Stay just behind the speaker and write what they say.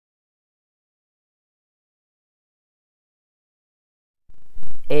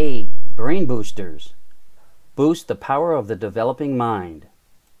A. Brain boosters. Boost the power of the developing mind.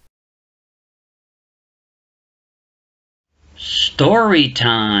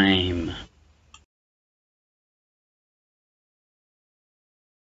 StoryTime.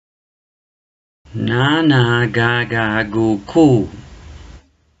 Na na ga ga goo goo.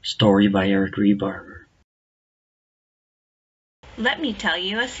 Story by Eric Rebarber. Let me tell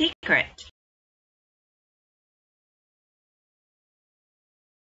you a secret.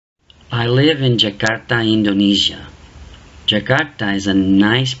 I live in Jakarta, Indonesia. Jakarta is a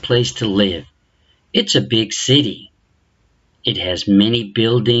nice place to live. It's a big city. It has many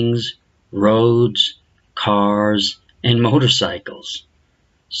buildings, roads, cars, and motorcycles.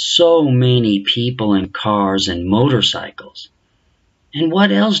 So many people and cars and motorcycles. And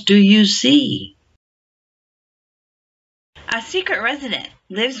what else do you see? A secret resident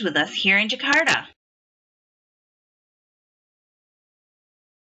lives with us here in Jakarta.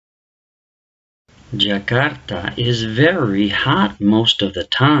 Jakarta is very hot most of the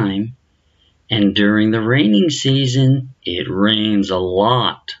time, and during the raining season, it rains a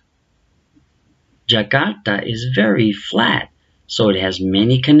lot. Jakarta is very flat, so it has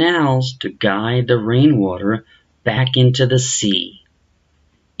many canals to guide the rainwater back into the sea.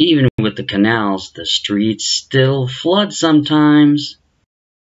 Even with the canals, the streets still flood sometimes.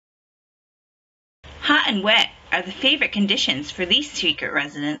 Hot and wet are the favorite conditions for these secret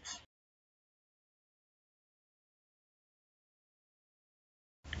residents.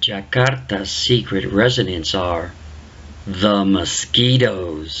 Jakarta's secret residents are the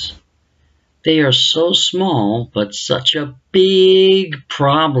mosquitoes. They are so small, but such a big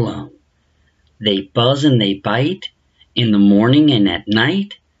problem. They buzz and they bite in the morning and at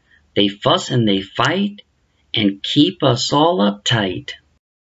night. They fuss and they fight and keep us all uptight.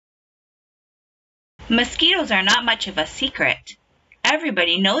 Mosquitoes are not much of a secret.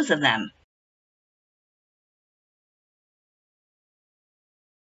 Everybody knows of them.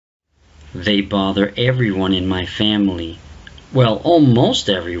 They bother everyone in my family. Well, almost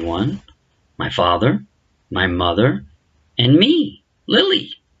everyone. My father, my mother, and me,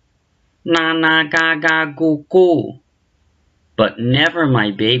 Lily. Na na ga ga goo goo. But never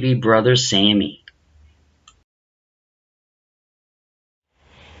my baby brother Sammy.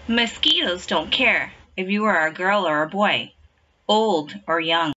 Mosquitoes don't care if you are a girl or a boy, old or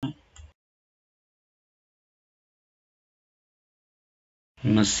young.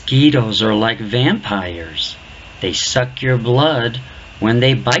 Mosquitoes are like vampires. They suck your blood when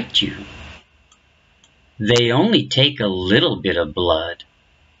they bite you. They only take a little bit of blood,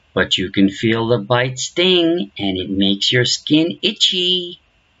 but you can feel the bite sting and it makes your skin itchy.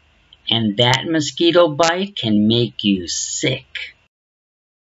 And that mosquito bite can make you sick.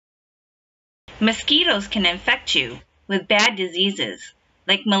 Mosquitoes can infect you with bad diseases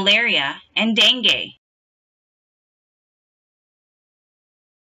like malaria and dengue.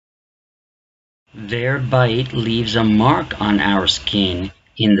 Their bite leaves a mark on our skin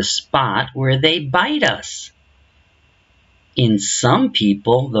in the spot where they bite us. In some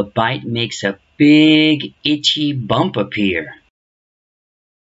people, the bite makes a big itchy bump appear.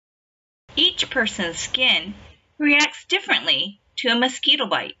 Each person's skin reacts differently to a mosquito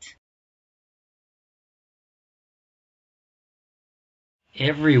bite.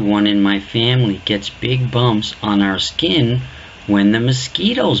 Everyone in my family gets big bumps on our skin when the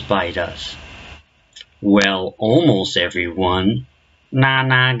mosquitoes bite us. Well, almost everyone. Na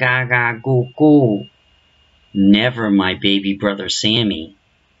na ga ga goo goo. Never my baby brother Sammy.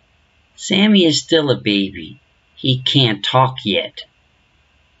 Sammy is still a baby. He can't talk yet.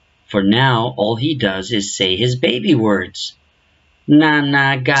 For now, all he does is say his baby words. Na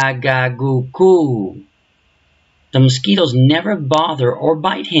na ga ga goo goo. The mosquitoes never bother or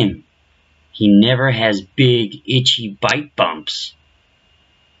bite him. He never has big, itchy bite bumps.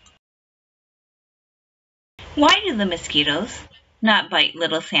 Why do the mosquitoes not bite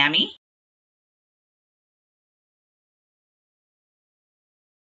little Sammy?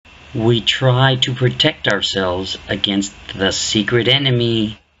 We try to protect ourselves against the secret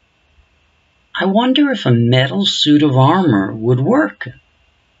enemy. I wonder if a metal suit of armor would work.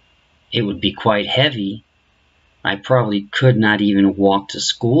 It would be quite heavy. I probably could not even walk to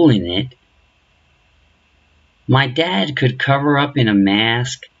school in it. My dad could cover up in a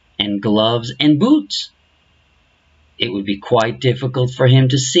mask and gloves and boots. It would be quite difficult for him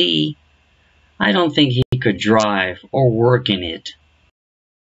to see. I don't think he could drive or work in it.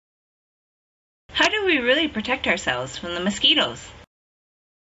 How do we really protect ourselves from the mosquitoes?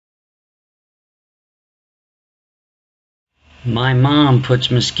 My mom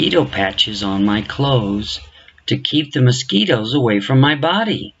puts mosquito patches on my clothes to keep the mosquitoes away from my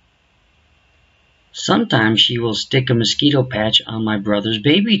body. Sometimes she will stick a mosquito patch on my brother's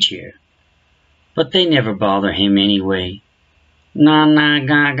baby chair, but they never bother him anyway. Na na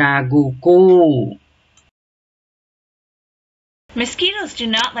ga ga goo goo. Mosquitoes do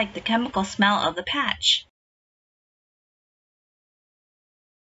not like the chemical smell of the patch.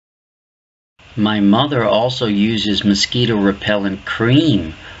 My mother also uses mosquito repellent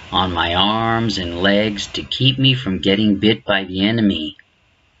cream on my arms and legs to keep me from getting bit by the enemy.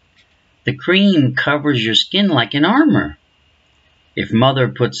 The cream covers your skin like an armor. If mother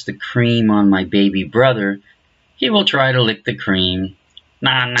puts the cream on my baby brother, he will try to lick the cream.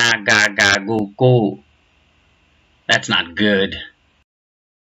 Na na ga ga goo goo. That's not good.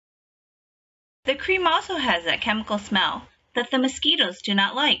 The cream also has that chemical smell that the mosquitoes do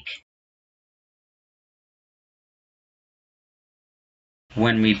not like.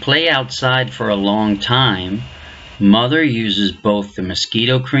 When we play outside for a long time, mother uses both the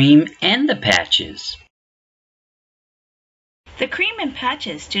mosquito cream and the patches. The cream and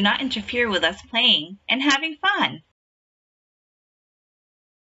patches do not interfere with us playing and having fun.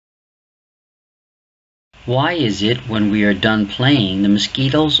 Why is it when we are done playing, the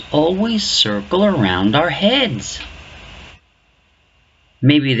mosquitoes always circle around our heads?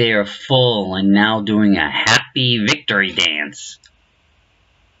 Maybe they are full and now doing a happy victory dance.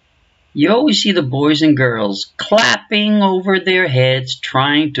 You always see the boys and girls clapping over their heads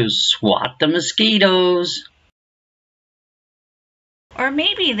trying to swat the mosquitoes. Or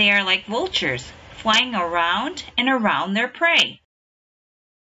maybe they are like vultures, flying around and around their prey.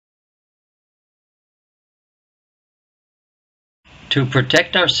 To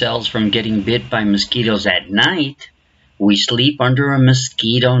protect ourselves from getting bit by mosquitoes at night, we sleep under a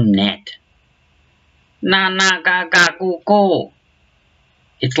mosquito net. Na na ga ga goo goo.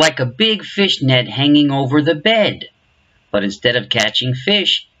 It's like a big fish net hanging over the bed, but instead of catching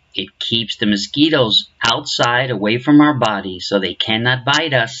fish, it keeps the mosquitoes outside away from our body so they cannot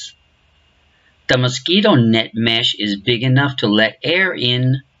bite us. The mosquito net mesh is big enough to let air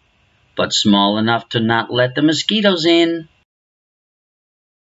in, but small enough to not let the mosquitoes in.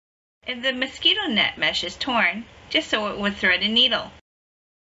 If the mosquito net mesh is torn, just sew it with thread and needle.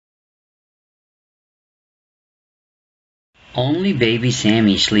 Only baby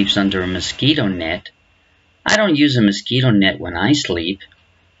Sammy sleeps under a mosquito net. I don't use a mosquito net when I sleep.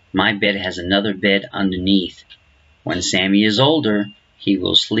 My bed has another bed underneath. When Sammy is older, he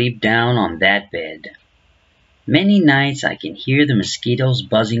will sleep down on that bed. Many nights I can hear the mosquitoes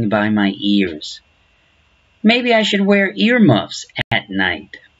buzzing by my ears. Maybe I should wear earmuffs at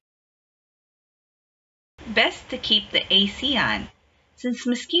night. Best to keep the AC on, since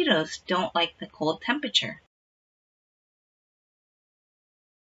mosquitoes don't like the cold temperature.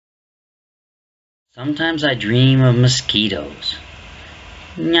 Sometimes I dream of mosquitoes.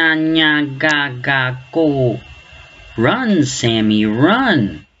 Nya nya ga ga go. Run, Sammy,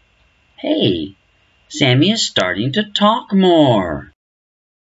 run. Hey, Sammy is starting to talk more.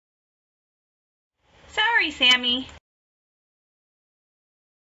 Sorry, Sammy.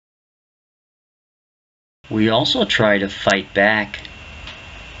 We also try to fight back.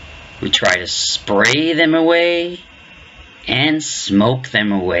 We try to spray them away and smoke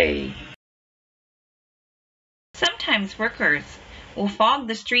them away. Sometimes workers will fog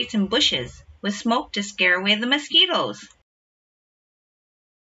the streets and bushes with smoke to scare away the mosquitoes.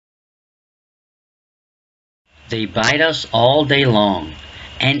 They bite us all day long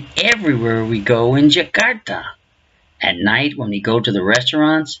and everywhere we go in Jakarta. At night when we go to the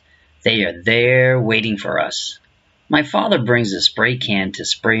restaurants, they are there waiting for us. My father brings a spray can to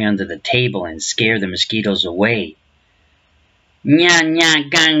spray under the table and scare the mosquitoes away. Nya nya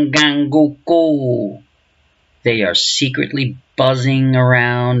gang gang go go. They are secretly buzzing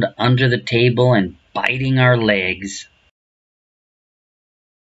around under the table and biting our legs.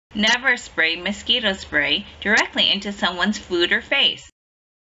 Never spray mosquito spray directly into someone's food or face.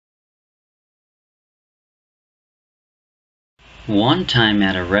 One time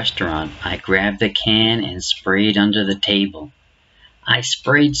at a restaurant, I grabbed the can and sprayed under the table. I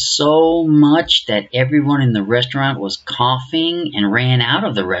sprayed so much that everyone in the restaurant was coughing and ran out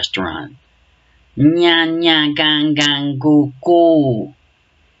of the restaurant. Nya nya gang gang goo goo.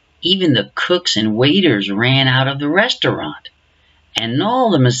 Even the cooks and waiters ran out of the restaurant. And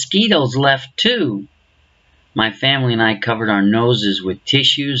all the mosquitoes left too. My family and I covered our noses with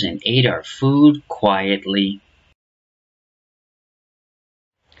tissues and ate our food quietly.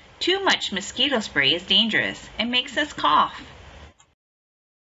 Too much mosquito spray is dangerous and makes us cough.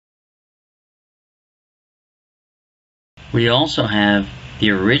 We also have the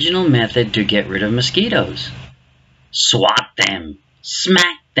original method to get rid of mosquitoes. Swat them,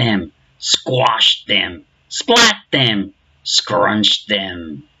 smack them, squash them, splat them, scrunch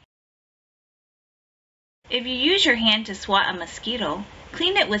them. If you use your hand to swat a mosquito,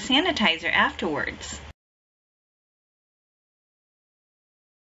 clean it with sanitizer afterwards.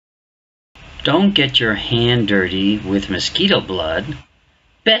 Don't get your hand dirty with mosquito blood.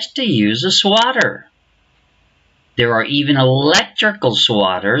 Best to use a swatter. There are even electrical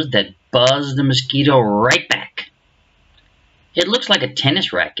swatters that buzz the mosquito right back. It looks like a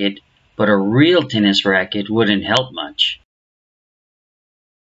tennis racket, but a real tennis racket wouldn't help much.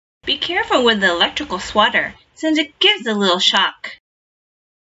 Be careful with the electrical swatter, since it gives a little shock.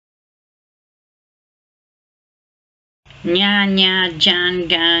 Nya nya jan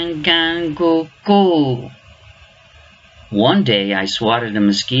gan gan goo goo. One day I swatted a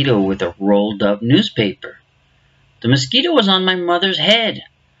mosquito with a rolled up newspaper. The mosquito was on my mother's head.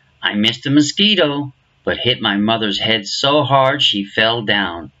 I missed the mosquito, but hit my mother's head so hard she fell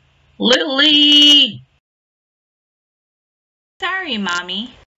down. Lily! Sorry,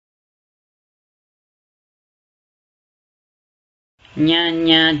 Mommy. Nya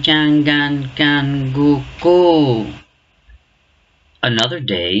nya jan gan gan goo goo. Another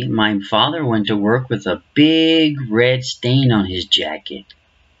day, my father went to work with a big red stain on his jacket.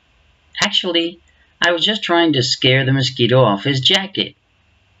 Actually, I was just trying to scare the mosquito off his jacket.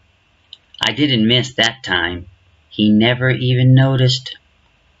 I didn't miss that time. He never even noticed.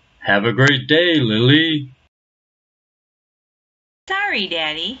 Have a great day, Lily. Sorry,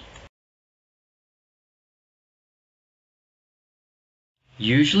 Daddy.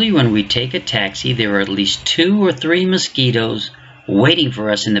 Usually when we take a taxi, there are at least 2 or 3 mosquitoes waiting for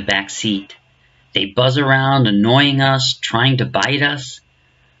us in the back seat. They buzz around, annoying us, trying to bite us.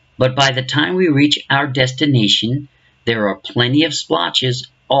 But by the time we reach our destination, there are plenty of splotches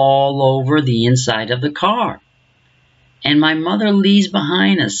all over the inside of the car. And my mother leaves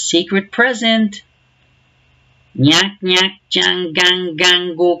behind a secret present. Nyak nyak jang gang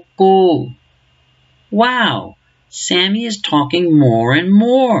gang go go. Wow, Sammy is talking more and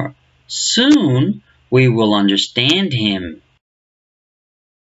more. Soon we will understand him.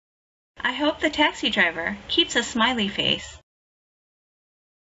 I hope the taxi driver keeps a smiley face.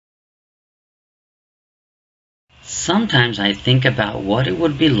 Sometimes I think about what it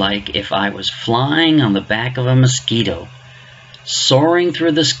would be like if I was flying on the back of a mosquito, soaring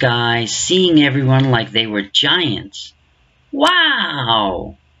through the sky, seeing everyone like they were giants.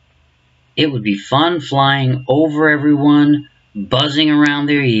 Wow! It would be fun flying over everyone, buzzing around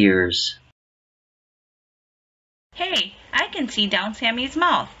their ears. Hey, I can see down Sammy's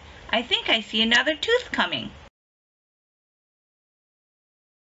mouth. I think I see another tooth coming.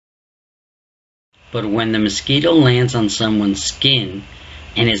 But when the mosquito lands on someone's skin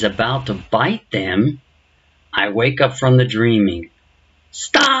and is about to bite them, I wake up from the dreaming.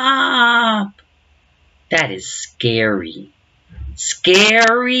 Stop! That is scary.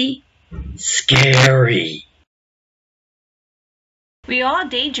 Scary? Scary. We all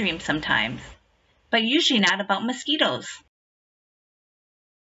daydream sometimes, but usually not about mosquitoes.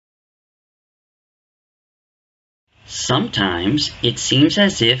 Sometimes it seems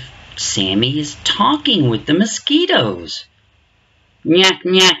as if Sammy is talking with the mosquitoes. Nyak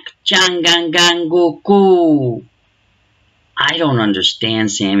nyak, jang gang gang goo goo. I don't understand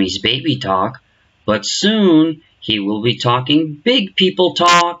Sammy's baby talk, but soon he will be talking big people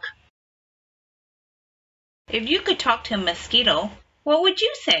talk. If you could talk to a mosquito, what would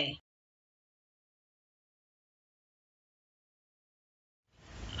you say?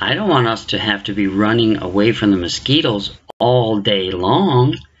 I don't want us to have to be running away from the mosquitoes all day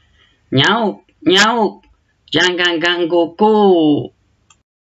long. Meow, meow, jang gang gang goo goo.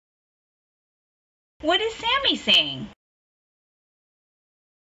 What is Sammy saying?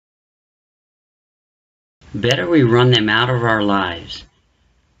 Better we run them out of our lives.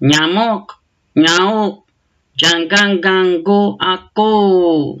 Nyamok, nyamok, jang gang gang goo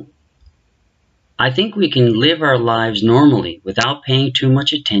ako. I think we can live our lives normally without paying too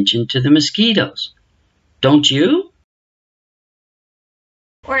much attention to the mosquitoes. Don't you?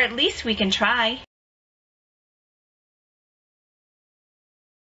 Or at least we can try.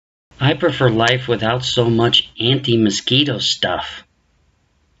 I prefer life without so much anti-mosquito stuff.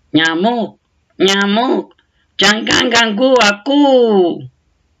 Nyamuk, nyamuk, jangangangu aku.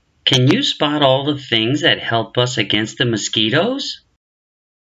 Can you spot all the things that help us against the mosquitoes?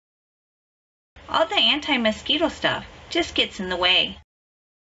 All the anti-mosquito stuff just gets in the way.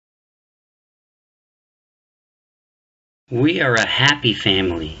 We are a happy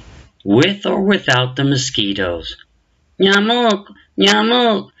family, with or without the mosquitoes. Nyamuk,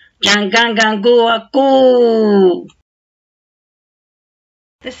 nyamuk, jangangangu aku.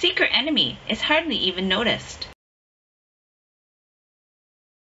 The secret enemy is hardly even noticed.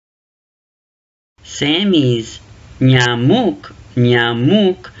 Sammy's nyamuk,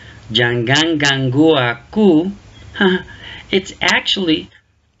 nyamuk, jangan ganggu aku. It's actually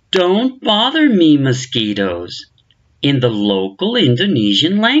don't bother me mosquitoes in the local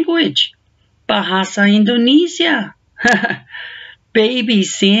Indonesian language. Bahasa Indonesia. Baby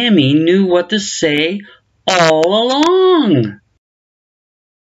Sammy knew what to say all along.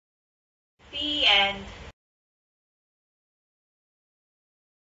 The end.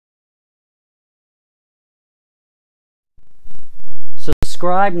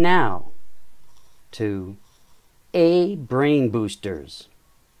 Subscribe now to A Brain Boosters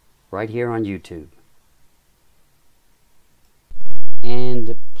right here on YouTube.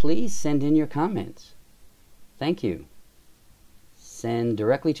 And please send in your comments. Thank you. Send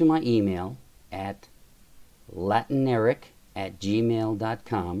directly to my email at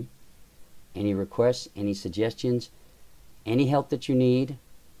latineric@gmail.com. Any requests, any suggestions, any help that you need,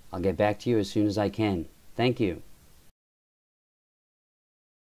 I'll get back to you as soon as I can. Thank you.